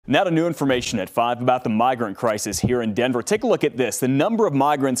Now to new information at 5 about the migrant crisis here in Denver. Take a look at this. The number of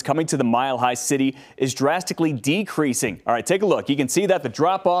migrants coming to the Mile High City is drastically decreasing. All right, take a look. You can see that the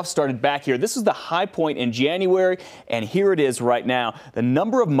drop-off started back here. This is the high point in January, and here it is right now. The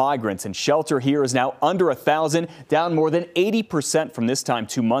number of migrants in shelter here is now under 1,000, down more than 80% from this time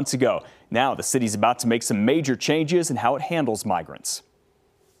 2 months ago. Now the city's about to make some major changes in how it handles migrants.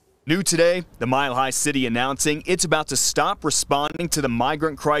 New today, the Mile High City announcing it's about to stop responding to the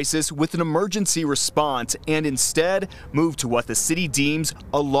migrant crisis with an emergency response and instead move to what the city deems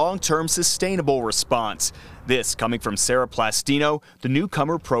a long-term sustainable response. This coming from Sarah Plastino, the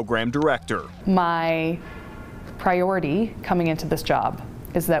newcomer program director. My priority coming into this job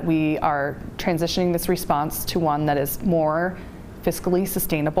is that we are transitioning this response to one that is more fiscally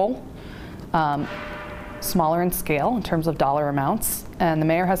sustainable, smaller in scale in terms of dollar amounts, and the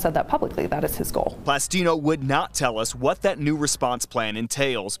mayor has said that publicly. That is his goal. Plastino would not tell us what that new response plan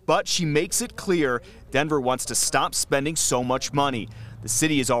entails, but she makes it clear Denver wants to stop spending so much money. The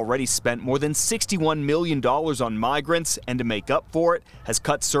city has already spent more than $61 million on migrants, and to make up for it, has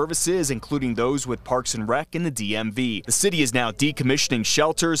cut services, including those with Parks and Rec and the DMV. The city is now decommissioning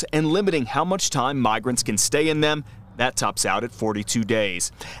shelters and limiting how much time migrants can stay in them. That tops out at 42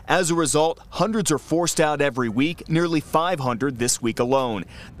 days. As a result, hundreds are forced out every week, nearly 500 this week alone.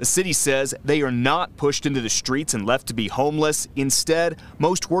 The city says they are not pushed into the streets and left to be homeless. Instead,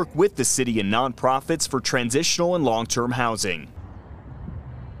 most work with the city and nonprofits for transitional and long-term housing.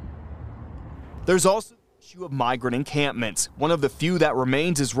 There's also the issue of migrant encampments. One of the few that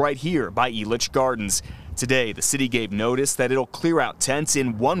remains is right here by Elitch Gardens. Today, the city gave notice that it'll clear out tents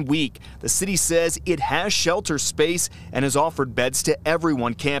in 1 week. The city says it has shelter space and has offered beds to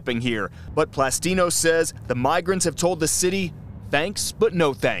everyone camping here. But Plastino says the migrants have told the city, thanks, but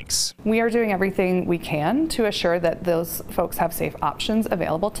no thanks. We are doing everything we can to assure that those folks have safe options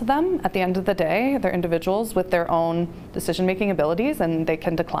available to them. At the end of the day, they're individuals with their own decision-making abilities, and they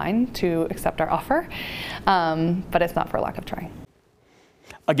can decline to accept our offer, but it's not for lack of trying.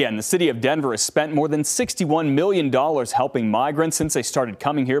 Again, the city of Denver has spent more than $61 million helping migrants since they started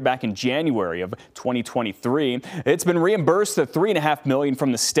coming here back in January of 2023. It's been reimbursed at $3.5 million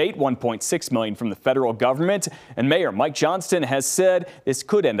from the state, $1.6 million from the federal government. And Mayor Mike Johnston has said this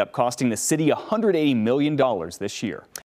could end up costing the city $180 million this year.